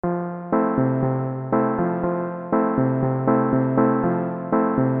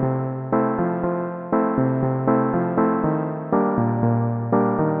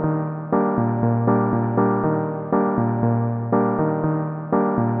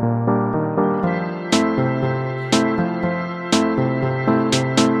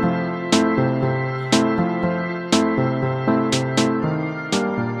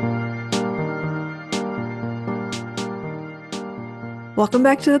Welcome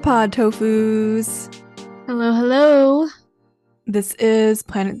back to the pod, Tofus. Hello, hello. This is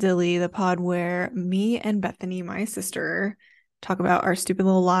Planet Dilly, the pod where me and Bethany, my sister, talk about our stupid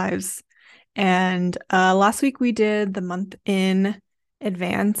little lives. And last week we did the month in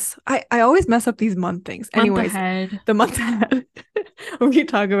advance. I always mess up these month things. Month Anyways, ahead. the month ahead, we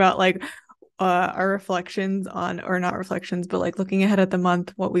talk about like our reflections on, or not reflections, but like looking ahead at the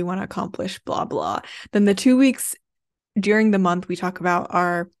month, what we want to accomplish, blah, blah. Then the 2 weeks during the month, we talk about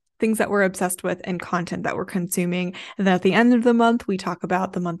our things that we're obsessed with and content that we're consuming. And then at the end of the month, we talk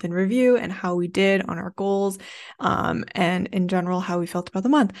about the month in review and how we did on our goals, and in general, how we felt about the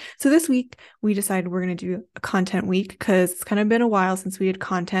month. So this week, we decided we're going to do a content week because it's kind of been a while since we had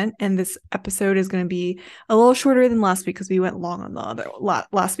content. And this episode is going to be a little shorter than last week because we went long on the other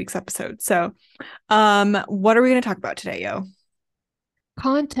last week's episode. So, what are we going to talk about today, yo?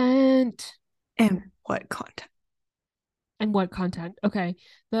 Content. And what content? And what content? Okay.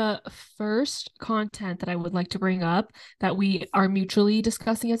 The first content that I would like to bring up that we are mutually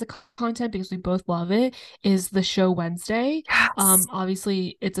discussing as a content because we both love it is the show Wednesday. Yes.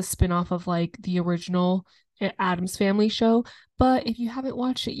 Obviously it's a spin-off of like the original Addams Family show, but if you haven't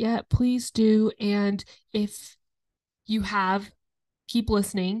watched it yet, please do. And if you have, keep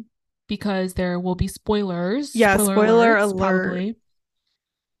listening because there will be spoilers, Yeah, spoiler spoiler alerts, alert. probably.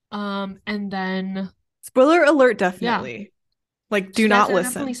 And then Spoiler alert, yeah, definitely. Like, do not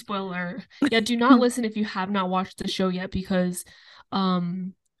definitely listen. spoiler. Yeah, do not listen if you have not watched the show yet because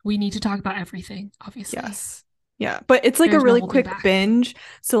um we need to talk about everything, obviously. Yes. Yeah, but it's like a There's no really holding quick back. binge.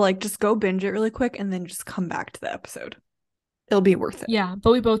 So, like, just go binge it really quick and then just come back to the episode. It'll be worth it. Yeah,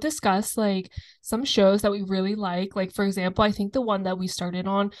 but we both discussed like some shows that we really like. Like for example, I think the one that we started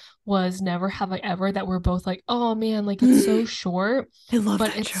on was Never Have I Ever that we're both like, "Oh man, like it's so I short, love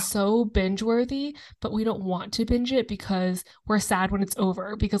but that it's show. so binge worthy, but we don't want to binge it because we're sad when it's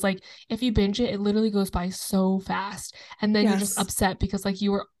over because like if you binge it, it literally goes by so fast and then you're just Yes. upset because like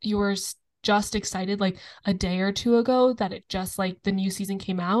you were just excited like a day or two ago that it just like the new season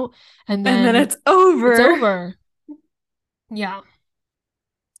came out and And then then it's it's over. over. Yeah.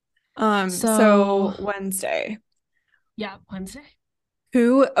 So So Wednesday. yeah, Wednesday.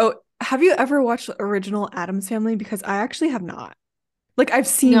 Have you ever watched the original Addams Family? Because I actually have not. Like I've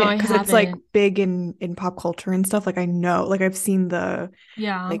seen No, it I because it's like haven't. big in pop culture and stuff. Like I know, like I've seen the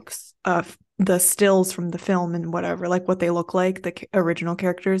Yeah. like the stills from the film and whatever, like what they look like, the original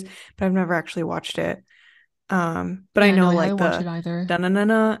characters, but I've never actually watched it. But I Yeah, no, know I like haven't watched the it either. da na na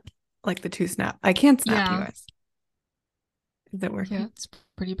na, like the two snap. I can't snap, you Yeah. guys. Is it Yeah, working? it's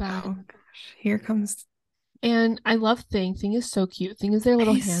pretty bad. Oh gosh, here comes. And I love Thing. Thing is so cute. Thing is their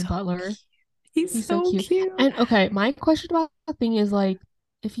little He's hand so butler. cute. He's He's so so cute. cute. And okay, my question about Thing is like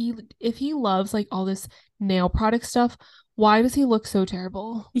if he loves like all this nail product stuff, why does he look so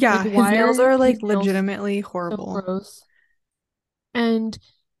terrible? Like Yeah, his why nails are are his like nails legitimately so horrible. gross? And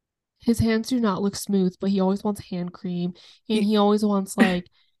his hands do not look smooth, but he always wants hand cream and He he always wants like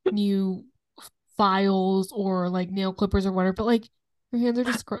new files or like nail clippers or whatever. But like your hands are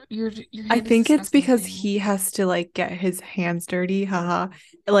just your I hand is think it's disgusting because thing. he has to like get his hands dirty, haha,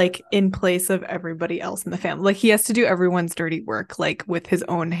 like in place of everybody else in the family. Like he has to do everyone's dirty work like with his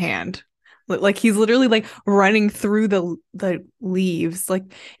own hand. Like he's literally like running through the leaves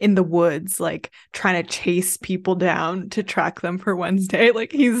like in the woods like trying to chase people down to track them for Wednesday.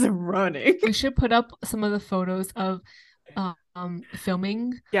 Like he's running. We should put up some of the photos of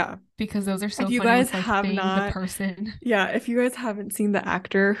filming Yeah. because those are If so you funny guys with like have Thing the not person. Yeah, if you guys haven't seen the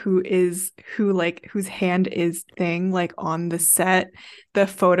actor whose hand is Thing like on the set, the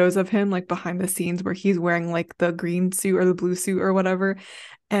photos of him like behind the scenes where he's wearing like the green suit or the blue suit or whatever,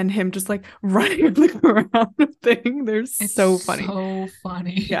 and him just like running on the ground Thing, they're It's so funny. so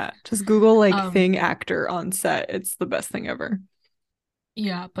funny. Yeah, just Google like Um Thing actor on set. It's the best thing ever.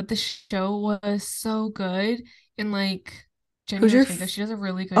 yeah, but the show was so good and like Jenny Who's your Ortega, she does a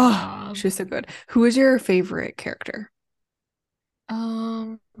really good Oh, job. she's so good. Who is your favorite character?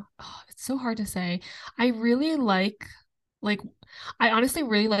 It's so hard to say. I really like I honestly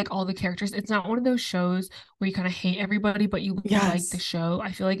really like all the characters. It's not one of those shows where you kind of hate everybody, but you like the Yes. show.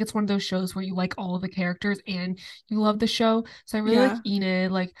 I feel like it's one of those shows where you like all of the characters and you love the show. So I really like Yeah.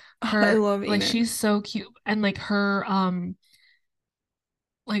 Enid, like Oh, I her love like Enid. she's so cute and like her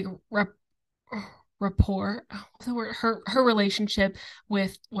like rapport what's the word her relationship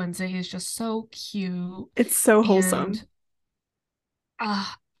with Wednesday is just so cute It's so and wholesome. uh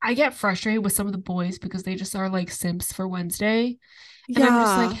I get frustrated with some of the boys because they just are like simps for Wednesday. And I'm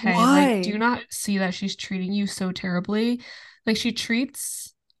just like, Yeah, hey, like, do you why? not see that she's treating you so terribly? Like she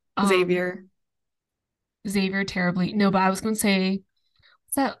treats um Xavier. Xavier terribly. No, but I was gonna say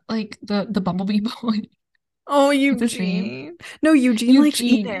Is that like the Bumblebee boy? Oh, What's his name? Eugene. No, Eugene likes Eugene.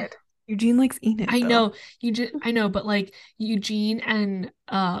 Enid. Eugene likes Enid I though. know I know, but like Eugene and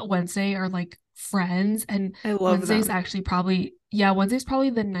Wednesday are like friends, and I love them. Wednesday's probably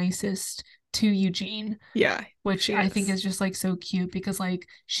the nicest to Eugene, Yeah, which she I think is. is just like so cute because like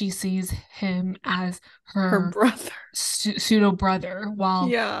she sees him as Her her brother. pseudo brother,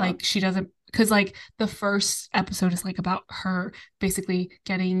 while Yeah. like she doesn't, because like the first episode is like about her basically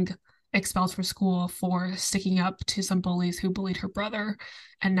getting expelled from school for sticking up to some bullies who bullied her brother,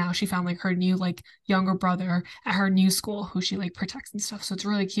 and now she found like her new like younger brother at her new school who she like protects and stuff, so it's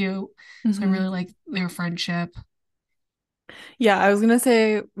really cute. So I really Hmm. like their friendship. Yeah, I was gonna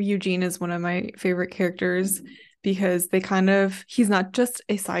say Eugene is one of my favorite characters because he's not just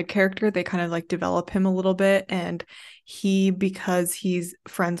a side character, they kind of like develop him a little bit. And because he's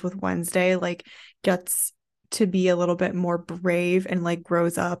friends with Wednesday, like gets to be a little bit more brave and like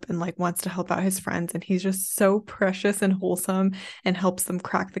grows up and like wants to help out his friends. And he's just so precious and wholesome and helps them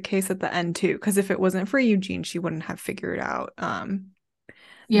crack the case at the end too. Because if it wasn't for Eugene, she wouldn't have figured out that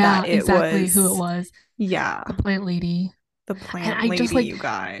Yeah, it exactly who it was, was. yeah, The plant lady. the And plant I just lady, like, you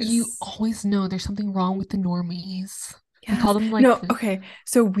you guys. always know there's something wrong with the normies. We call Yes. them like No, the okay.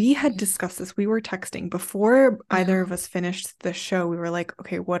 So we had normies. discussed this. We were texting before either Yeah. of us finished the show. We were like,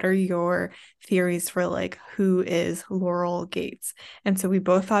 okay, what are your theories for like who is Laurel Gates? And so we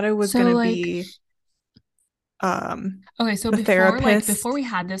both thought it was So gonna like, be um okay, so the before therapist. we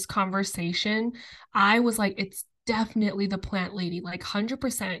had this conversation, I was like, it's definitely the plant lady, like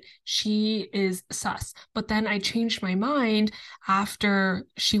 100%. She is sus. But then I changed my mind after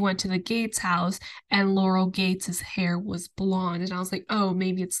she went to the Gates house and Laurel Gates's hair was blonde. And I was like, oh,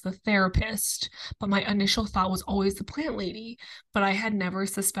 maybe it's the therapist. But my initial thought was always the plant lady. But I had never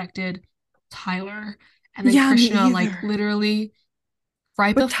suspected Tyler. And then Yeah, me Krishna, like either. literally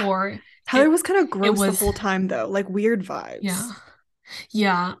right But before Tyler it was kind of it gross the was, whole time though, like weird yeah. vibes.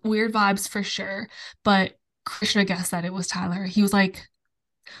 Yeah, weird vibes for sure. But Krishna guessed that it was Tyler. He was like,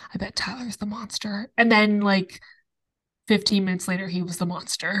 I bet Tyler's the monster. And then like 15 minutes later, he was the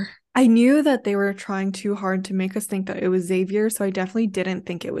monster. I knew that they were trying too hard to make us think that it was Xavier, so I definitely didn't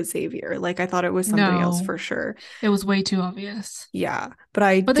think it was Xavier. Like I thought it was somebody else No, for sure. it was way too obvious. Yeah, but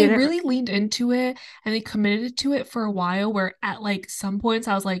I But they didn't. really leaned into it and they committed to it for a while where at like some points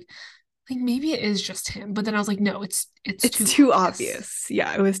I was like maybe it is just him. But then I was like, no, it's It's too too obvious. obvious.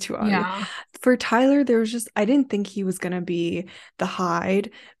 Yeah, it was too obvious. Yeah. For Tyler, there was just, I didn't think he was gonna be the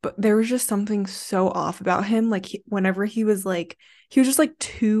Hyde, but there was just something so off about him. Like whenever he was just like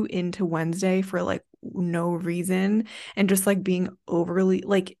too into Wednesday for like no reason and just like being overly,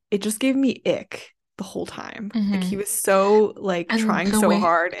 like it just gave me ick the whole time. Like he Hmm. was so like And trying the so way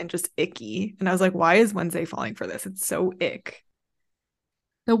hard and just icky. And I was like, why is Wednesday falling for this? It's so ick.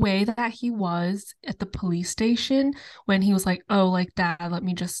 the way that he was at the police station when he was like, "Oh, like dad, let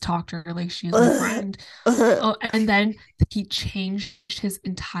me just talk to her like she's my Ugh, friend." ugh. Oh, and then he changed his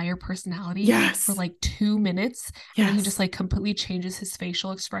entire personality for Yes, like 2 minutes, and then he just yes. like completely changes his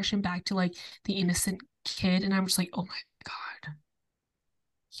facial expression back to like the innocent kid, and I'm just like, "Oh my God,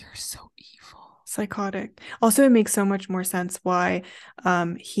 you're so evil." Psychotic. Also, it makes so much more sense why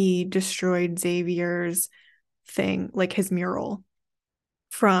he destroyed Xavier's thing, like his mural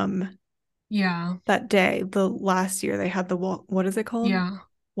from Yeah, that day. The last year they had what is it called? yeah,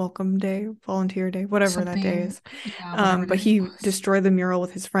 Welcome day, volunteer day, whatever that day something, is. yeah, whatever But day it he was. destroyed the mural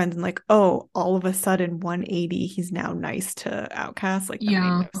with his friends and like, oh, all of a sudden 180, he's now nice to outcasts. Like that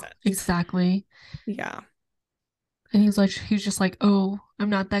made Yeah, no sense. exactly. Yeah. And he's just like, oh, I'm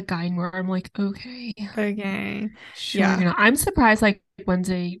not that guy anymore. I'm like, okay, Okay. sure, Yeah, you're not. I'm surprised like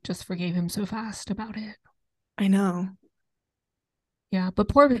Wednesday just forgave him so fast about it. I know. Yeah, but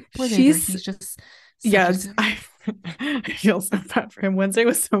poor Xavier, She's he's just such a Yes, simp. I feel so bad for him. Wednesday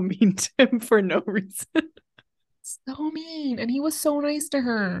was so mean to him for no reason. So mean. And he was so nice to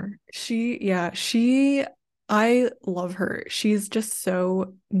her. Yeah, I love her. She's just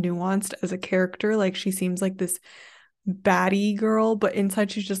so nuanced as a character. Like she seems like this baddie girl, but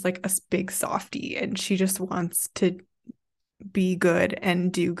inside she's just like a big softie and she just wants to be good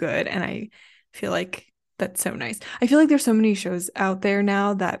and do good. And I feel like that's so nice. I feel like there's so many shows out there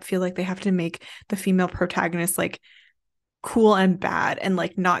now that feel like they have to make the female protagonist like cool and bad and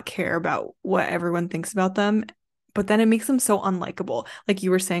like not care about what everyone thinks about them. But then it makes them so unlikable. Like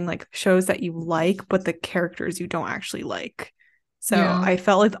you were saying, like shows that you like, but the characters you don't actually like. So Yeah. I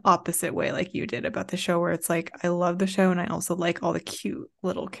felt like the opposite way, like you did about the show, where it's like I love the show and I also like all the cute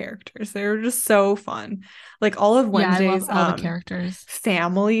little characters. They're just so fun. Like all of Yeah, I love Wednesday's all the characters.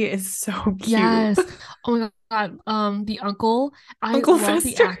 family is so cute. Yes. Oh my God. The uncle, I Uncle love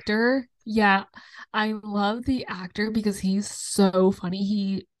the Fester. actor. Yeah, I love the actor because he's so funny.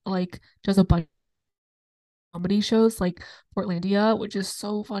 He like does a bunch of comedy shows like Portlandia, which is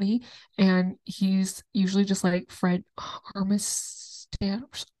so funny. And he's usually just like Fred Armisen,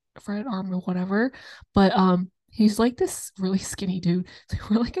 whatever. But he's like this really skinny dude. So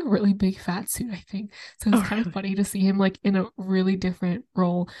he wore like a really big fat suit, I think. So it's Oh, kind of really? funny to see him like in a really different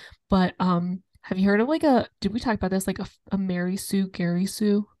role. But have you heard of like a did we talk about this like a Mary Sue, Gary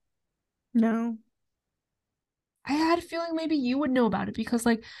Sue? No. I had a feeling maybe you would know about it because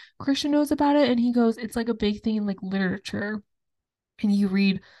like Christian knows about it and he goes, it's like a big thing in like literature and you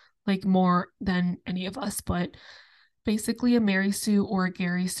read like more than any of us, but basically a Mary Sue or a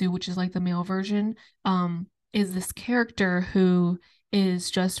Gary Sue, which is like the male version, is this character who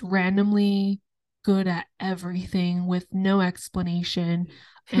is just randomly good at everything with no explanation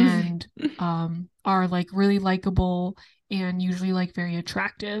and are like really likable and usually like very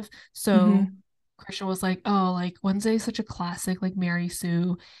attractive. So Hmm. Christian was like, oh, like Wednesday is such a classic, like Mary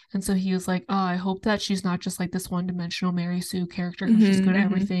Sue. And so he was like, oh, I hope that she's not just like this one dimensional Mary Sue character who's just good at Hmm.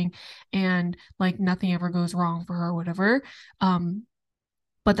 everything and like nothing ever goes wrong for her or whatever. Um,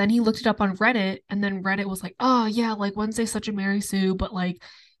 but then he looked it up on Reddit and then Reddit was like, oh, yeah, like Wednesday's such a Mary Sue, but like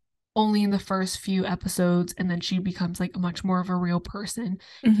only in the first few episodes and then she becomes like a much more of a real person.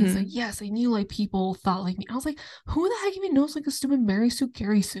 He's like, Hmm. yes, I knew like people thought like me. I was like, who the heck even knows like a stupid Mary Sue,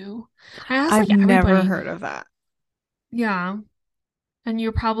 Gary Sue? I asked I've like never everybody. heard of that. Yeah. And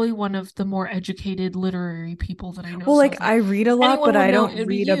you're probably one of the more educated literary people that I know. Well, So I like was I like, read a lot, but anyone would know it would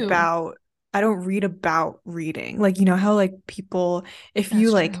be you. I don't read about reading. Like, you know how like people if you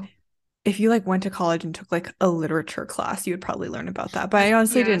That's like true. if you like went to college and took like a literature class, you would probably learn about that. But I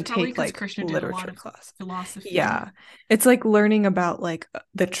honestly Yeah, it's didn't probably take because like Krishna did a lot literature of class. philosophy. Yeah. It's like learning about like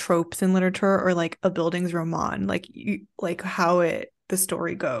the tropes in literature or like a building's roman, like you like how it the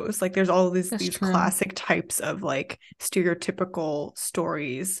story goes. Like there's all That's these true. classic types of like stereotypical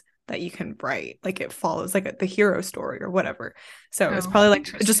stories that you can write. Like it follows like the hero story or whatever. So it's Oh, probably like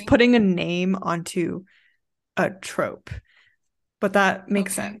just interesting. putting a name onto a trope. But that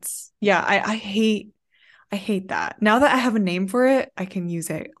makes Okay. sense. Yeah, I hate that. Now that I have a name for it, I can use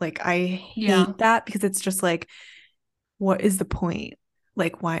it. Like I Yeah. hate that because it's just like, what is the point?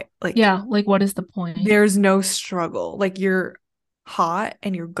 Like why like Yeah. Like, what is the point? there's no struggle. Like you're hot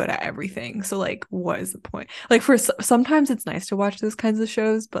and you're good at everything. So like what is the point? Like for sometimes it's nice to watch those kinds of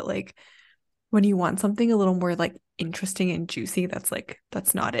shows, but like when you want something a little more like interesting and juicy, that's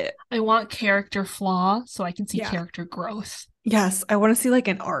not it. I want character flaw so I can see Yeah. character growth. Yes, I want to see like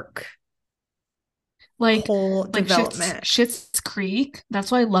an arc, Like, whole like development. Schitt's Creek.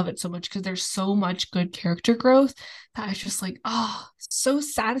 That's why I love it so much because there's so much good character growth that I just like, oh, so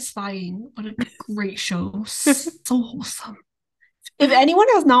satisfying. What a great show. So wholesome. If anyone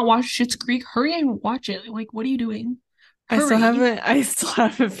has not watched Schitt's Creek, hurry and watch it. Like, what are you doing? Hurry. I still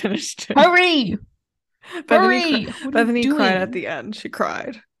haven't finished it. Hurry. Bethany Hurry. What are you Bethany cried at doing? the end. She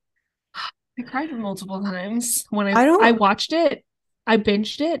cried. I cried multiple times when I I don't watched it. I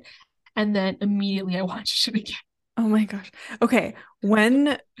binged it and then immediately I watched it again. Oh my gosh. Okay,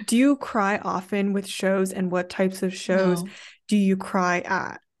 when do you cry often with shows and what types of shows No. do you cry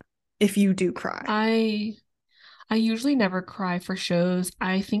at if you do cry? I I usually never cry for shows.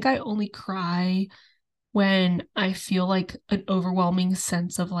 I think I only cry when I feel like an overwhelming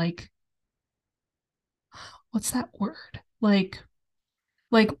sense of like what's that word?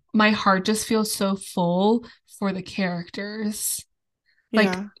 Like my heart just feels so full for the characters.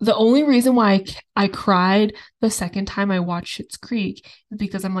 Like Yeah. the only reason why I cried the second time I watched Schitt's Creek is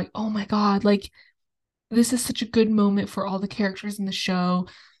because I'm like, oh my God, like this is such a good moment for all the characters in the show.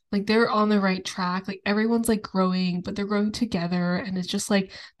 Like they're on the right track. Like everyone's like growing, but they're growing together. And it's just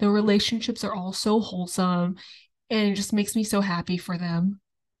like the relationships are all so wholesome. And it just makes me so happy for them.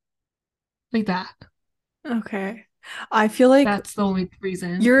 Like that. Okay. I feel like That's the only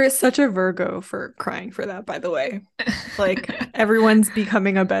reason. you're such a Virgo for crying for that, by the way. Like everyone's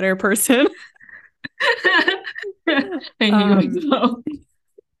becoming a better person. I knew it Um, though.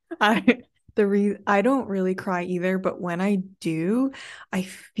 I I don't really cry either, but when I do, I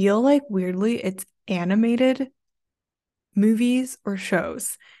feel like weirdly it's animated movies or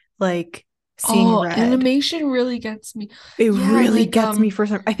shows. Like seeing Oh, Red. animation really gets me. It Yeah, really like gets me for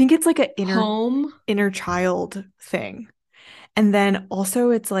some I think it's like an home. inner child thing. And then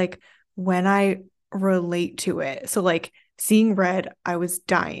also it's like when I relate to it. So like seeing Red, I was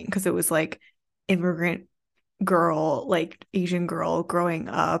dying because it was like immigrant girl, like Asian girl growing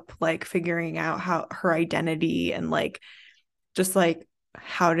up, like figuring out how her identity and like just like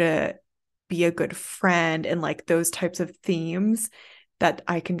how to be a good friend and like those types of themes that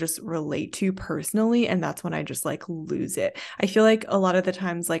I can just relate to personally. And that's when I just like lose it. I feel like a lot of the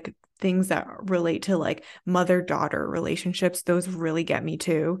times, like things that relate to like mother-daughter relationships, those really get me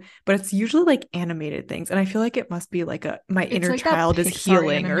too. But it's usually like animated things. And I feel like it must be like my It's inner like that child is Pixar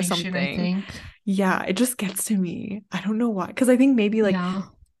healing or animation, I something. think. Yeah, it just gets to me. I don't know why. Because I think maybe like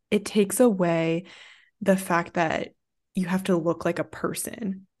Yeah. it takes away the fact that you have to look like a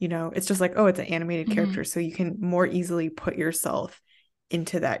person, you know? It's just like, oh, it's an animated character, Mhm. so you can more easily put yourself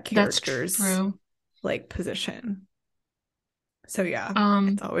into that That's character's true. like position. So yeah,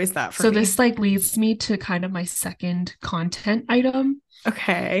 it's Um, always that for so this me. like leads me to kind of my second content item.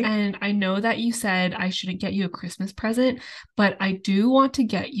 Okay. And I know that you said I shouldn't get you a Christmas present, but I do want to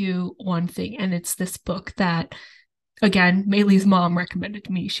get you one thing, and it's this book that, again, Maylee's mom recommended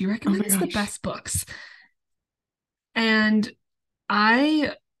to me. She Oh my recommends the gosh. best books. And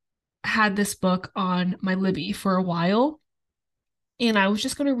I had this book on my Libby for a while, and I was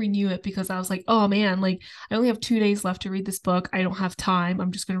just going to renew it because I was like, oh man, like I only have 2 days left to read this book. I don't have time.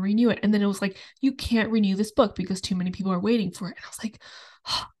 I'm just going to renew it. And then it was like, you can't renew this book because too many people are waiting for it. And I was like,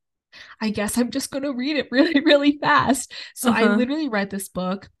 oh, I guess I'm just going to read it really, really fast. So I Uh-huh. literally read this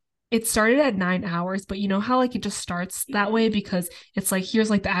book. It started at 9 hours, but you know how like it just starts that way because it's like here's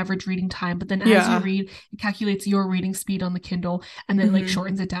like the average reading time, but then as you Yeah. read, it calculates your reading speed on the Kindle and then it like Hmm.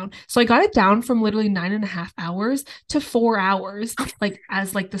 shortens it down. So I got it down from literally 9.5 hours to 4 hours, like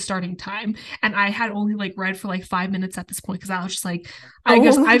as like the starting time. And I had only like read for like 5 minutes at this point because I was just like, I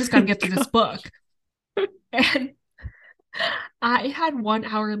guess Oh I just got my to get through this gosh. book. And I had 1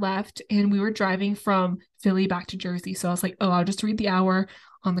 hour left and we were driving from Philly back to Jersey. So I was like, oh, I'll just read the hour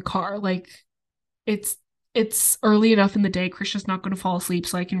on the car. Like it's it's early enough in the day. Christian's not going to fall asleep,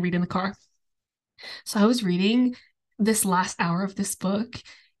 so I can read in the car. So I was reading this last hour of this book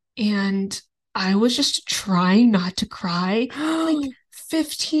and I was just trying not to cry like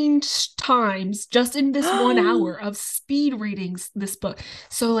 15 times just in this 1 hour of speed readings this book.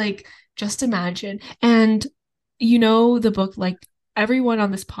 So like just imagine. And you know the book, like everyone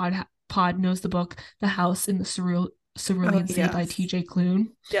on this pod knows the book The House in the Oh Cerulean Sea by yes. TJ Klune.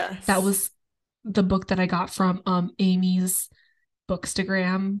 That Yes. was the book that I got from Amy's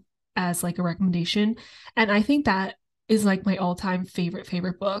Bookstagram as like a recommendation. And I think that is like my all-time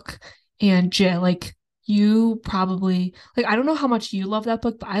favorite book. And Jill, like you probably like I don't know how much you love that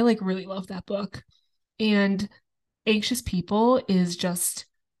book, but I like really love that book. And Anxious People is just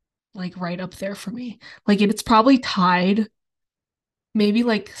like right up there for me. Like it's probably tied maybe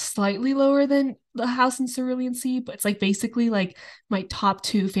like slightly lower than The House in Cerulean Sea, but it's like basically like my top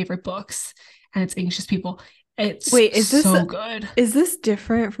two favorite books, and it's Anxious People. It's Wait, so good. is this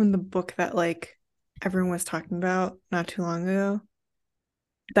different from the book that like everyone was talking about not too long ago?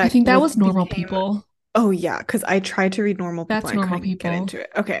 I That think that was was Normal became People. Oh yeah, because I tried to read Normal People That's and I Normal couldn't get People. into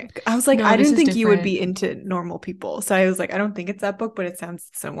it. Okay. I was like, No, I this didn't is think you would different. be into Normal People. So I was like, I don't think it's that book, but it sounds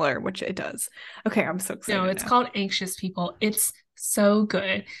similar, which it does. Okay, I'm so No, excited it's now. called Anxious People. It's so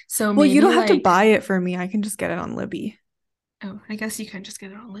good. So Well, you don't maybe have to like, buy it for me. I can just get it on Libby. oh, I guess you can just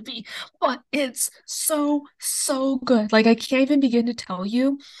get it on Libby, but it's so, so good. Like, I can't even begin to tell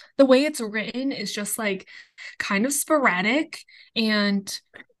you. The way it's written is just like kind of sporadic and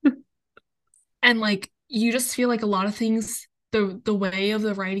like you just feel like a lot of things the way of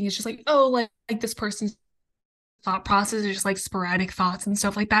the writing is just like oh like this person's thought process is just like sporadic thoughts and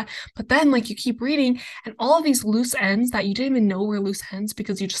stuff like that. But then like you keep reading and all of these loose ends that you didn't even know were loose ends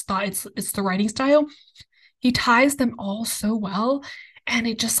because you just thought it's the writing style. He ties them all so well. And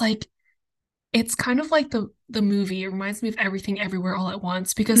it just like it's kind of like the movie. It reminds me of Everything Everywhere All at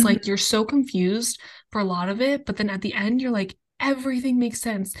Once because like Mhm. you're so confused for a lot of it, but then at the end you're like everything makes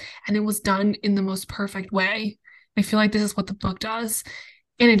sense and it was done in the most perfect way. I feel like this is what the book does.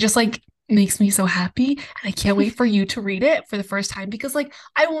 And it just like makes me so happy. And I can't wait for you to read it for the first time because like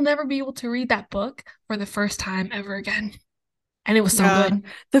I will never be able to read that book for the first time ever again. And it was so Yeah. good.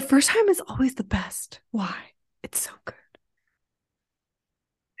 The first time is always the best. Why? It's so good.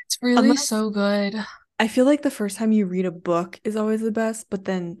 It's really Unless so good. I feel like the first time you read a book is always the best, but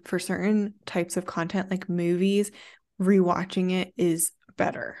then for certain types of content like movies, rewatching it is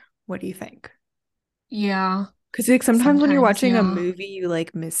better. What do you think? Yeah. Because like sometimes when you're Sometimes, watching a yeah. movie, you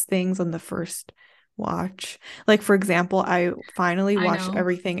like miss things on the first watch. Like, for example, I finally I watched know.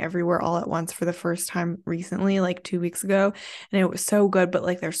 Everything Everywhere All at Once for the first time recently, like 2 weeks ago, and it was so good. But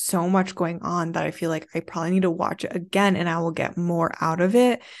like, there's so much going on that I feel like I probably need to watch it again, and I will get more out of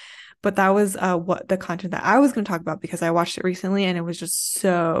it. But that was what the content that I was going to talk about because I watched it recently and it was just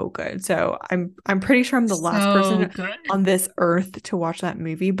so good. So I'm pretty sure I'm the last So person good. on this earth to watch that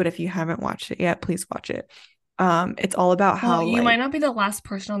movie. But if you haven't watched it yet, please watch it. It's all about Well, how you might like not be the last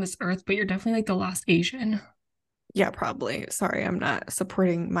person on this earth, but you're definitely like the last Asian. yeah, probably. Sorry, I'm not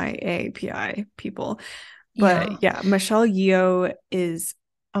supporting my AAPI people. Yeah. But yeah, Michelle Yeoh is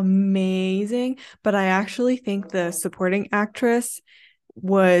amazing. But I actually think the supporting actress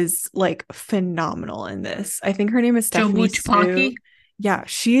was like phenomenal in this. I think her name is Stephanie Jobu Sue. Tupaki. Yeah,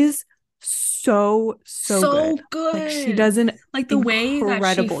 she's so good. So Like she good. does an Like the way that she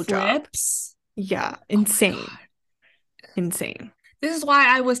incredible job. flips. Yeah, Oh my insane. God. Insane. This is why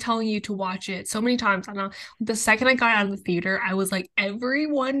I was telling you to watch it so many times. I know the second I got out of the theater, I was like,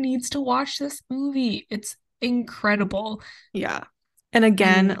 everyone needs to watch this movie. It's incredible. Yeah. And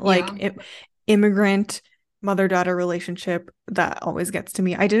again, And like yeah, immigrant mother-daughter relationship that always gets to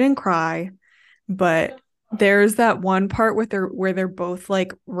me. I didn't cry, but there's that one part with their where they're both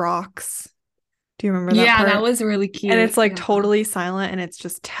like rocks. Do you remember that yeah, that part? was really And cute. it's like Yeah. totally silent and it's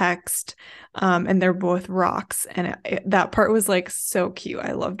just text. And they're both rocks. And that part was like so cute.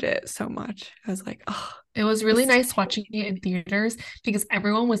 I loved it so much. I was like, oh, It was really just nice watching it in theaters because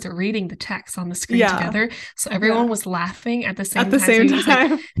everyone was reading the text on the screen yeah, together. So everyone yeah. was laughing at the At same the time. So same you just like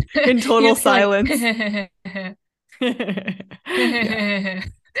time, in you total just feel like silence. Yeah.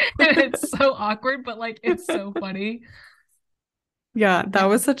 it's so awkward, but like it's so funny. Yeah, that Yeah.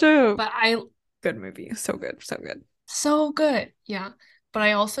 was such a But I good movie. So good, so good. so good. Yeah. But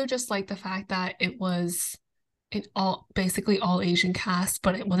I also just like the fact that it all basically all Asian cast,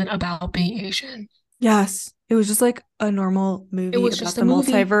 but it wasn't about being Asian. Yes, it was just like a normal It movie was about just a the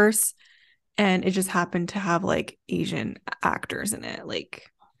movie. multiverse, and it just happened to have like Asian actors in it. Like,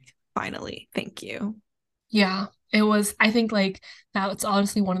 finally, thank you. Yeah. It was, I think like that's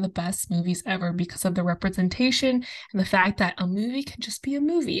honestly one of the best movies ever because of the representation and the fact that a movie can just be a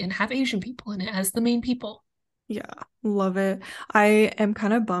movie and have Asian people in it as the main people. Yeah, love it. I am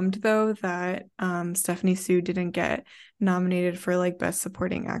kind of bummed though that Stephanie Sue didn't get nominated for like best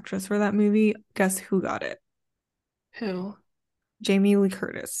supporting actress for that movie. Guess who got it? Who? Jamie Lee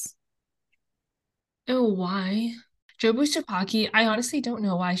Curtis. Oh, why? Jobu Chapaki, I honestly don't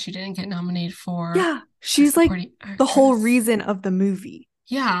know why she didn't get nominated for Yeah, Best she's like Supporting the whole Actress. reason of the movie.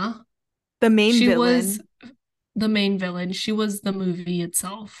 Yeah, The main she was villain, the main villain. She was the movie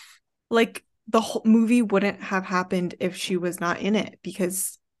itself. like the whole movie wouldn't have happened if she was not in it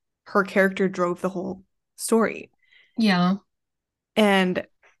because her character drove the whole story. Yeah, And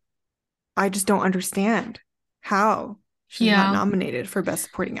I just don't understand how she's not yeah. nominated for best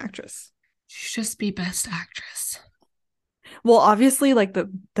supporting actress. She should just be Best Actress. Well, obviously, like the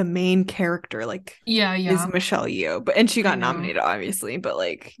main character, like, Yeah, is yeah. Michelle Yeoh, but and she I got know. nominated, obviously, but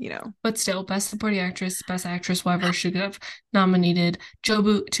like, But still, Best Supporting Actress, Best Actress, whoever should have nominated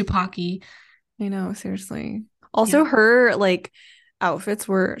Jobu Tupaki. I know, seriously. Also, Yeah. her like outfits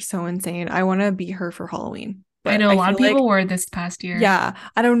were so insane. I want to be her for Halloween, I but know a I lot feel of like, people wore it this past year. yeah,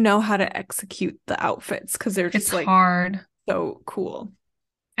 I don't know how to execute the outfits because they're It's just like hard. so cool.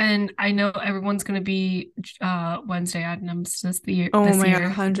 And I know everyone's gonna be Wednesday Addams Oh this my God, year.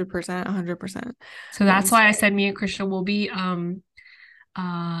 100%, 100%. So that's why I Wednesday. said me and Christian will be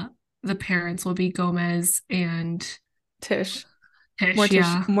uh the parents will be Gomez and Tish. Tish,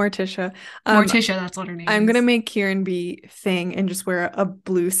 yeah. Morticia. Um, Morticia, that's what her name I'm gonna is. make Kieran be Thing and just wear a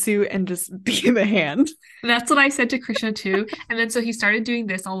blue suit and just be the hand. That's what I said to Krishna too. And then so he started doing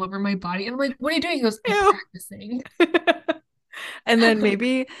this all over my body. And I'm like, what are you doing? He goes, I'm Ew. practicing. And then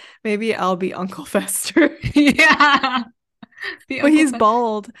maybe I'll be Uncle Fester. Yeah. The But Uncle he's Fe-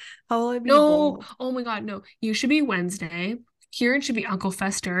 bald. How will I be No, bald? oh my God, no. You should be Wednesday. Kieran should be Uncle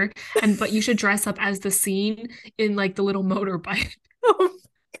Fester, and but you should dress up as the scene in like the little motorbike.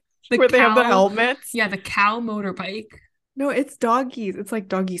 The Where they have the cow, helmets. yeah, the cow motorbike. No, it's doggies. It's like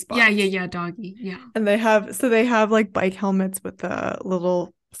doggy Yeah, yeah, spots. yeah, doggy. Yeah. And they have like bike helmets with the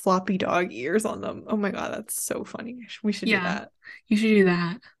little floppy dog ears on them. Oh my God, that's so funny. We should do Yeah. that. You should do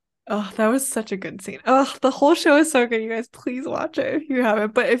that. Oh, that was such a good scene. Oh, the whole show is so good. You guys, please watch it if you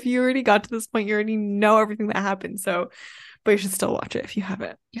haven't. But if you already got to this point, you already know everything that happened. So, but you should still watch it if you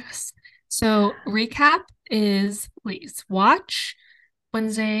haven't. Yes. So recap is please watch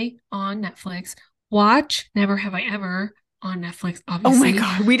Wednesday on Netflix. Watch Never Have I Ever on Netflix, Oh my obviously.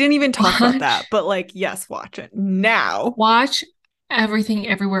 God, we didn't even talk about that. Watch But like, yes, watch it now. watch Everything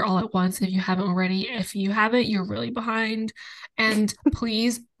Everywhere All at Once if you haven't already. If you haven't, you're really behind. And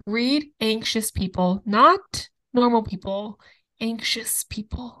please read Anxious People, not normal people, anxious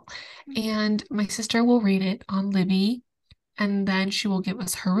people. And my sister will read it on Libby, and then she will give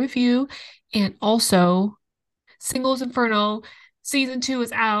us her review. And also, Singles Inferno season 2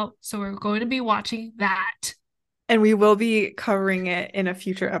 is out, so we're going to be watching that. And we will be covering it in a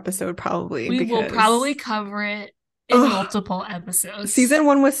future episode, probably. We will probably cover it in multiple episodes. Season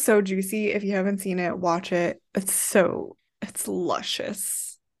 1 was so juicy. If you haven't seen it, watch it. It's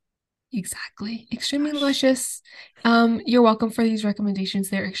luscious. Exactly. Extremely luscious. You're welcome for these recommendations.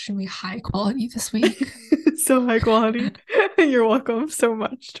 They're extremely high quality this week. So high quality. You're welcome so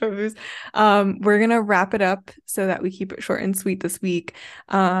much, Toes. We're gonna wrap it up so that we keep it short and sweet this week.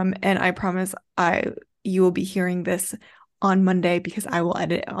 And I promise you will be hearing this on Monday because I will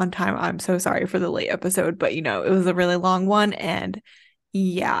edit it on time. I'm so sorry for the late episode, but it was a really long one. And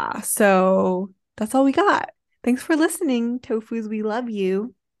yeah, so that's all we got. Thanks for listening, Tofus. We love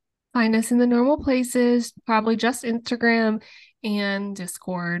you. Find us in the normal places, probably just Instagram and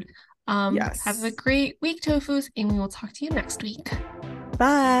Discord. Yes. Have a great week, Tofus, and we will talk to you next week.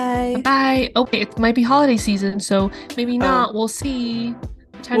 Bye. Bye. Okay, it might be holiday season, so maybe not. We'll see.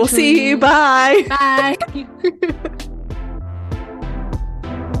 We'll see. Bye. Bye.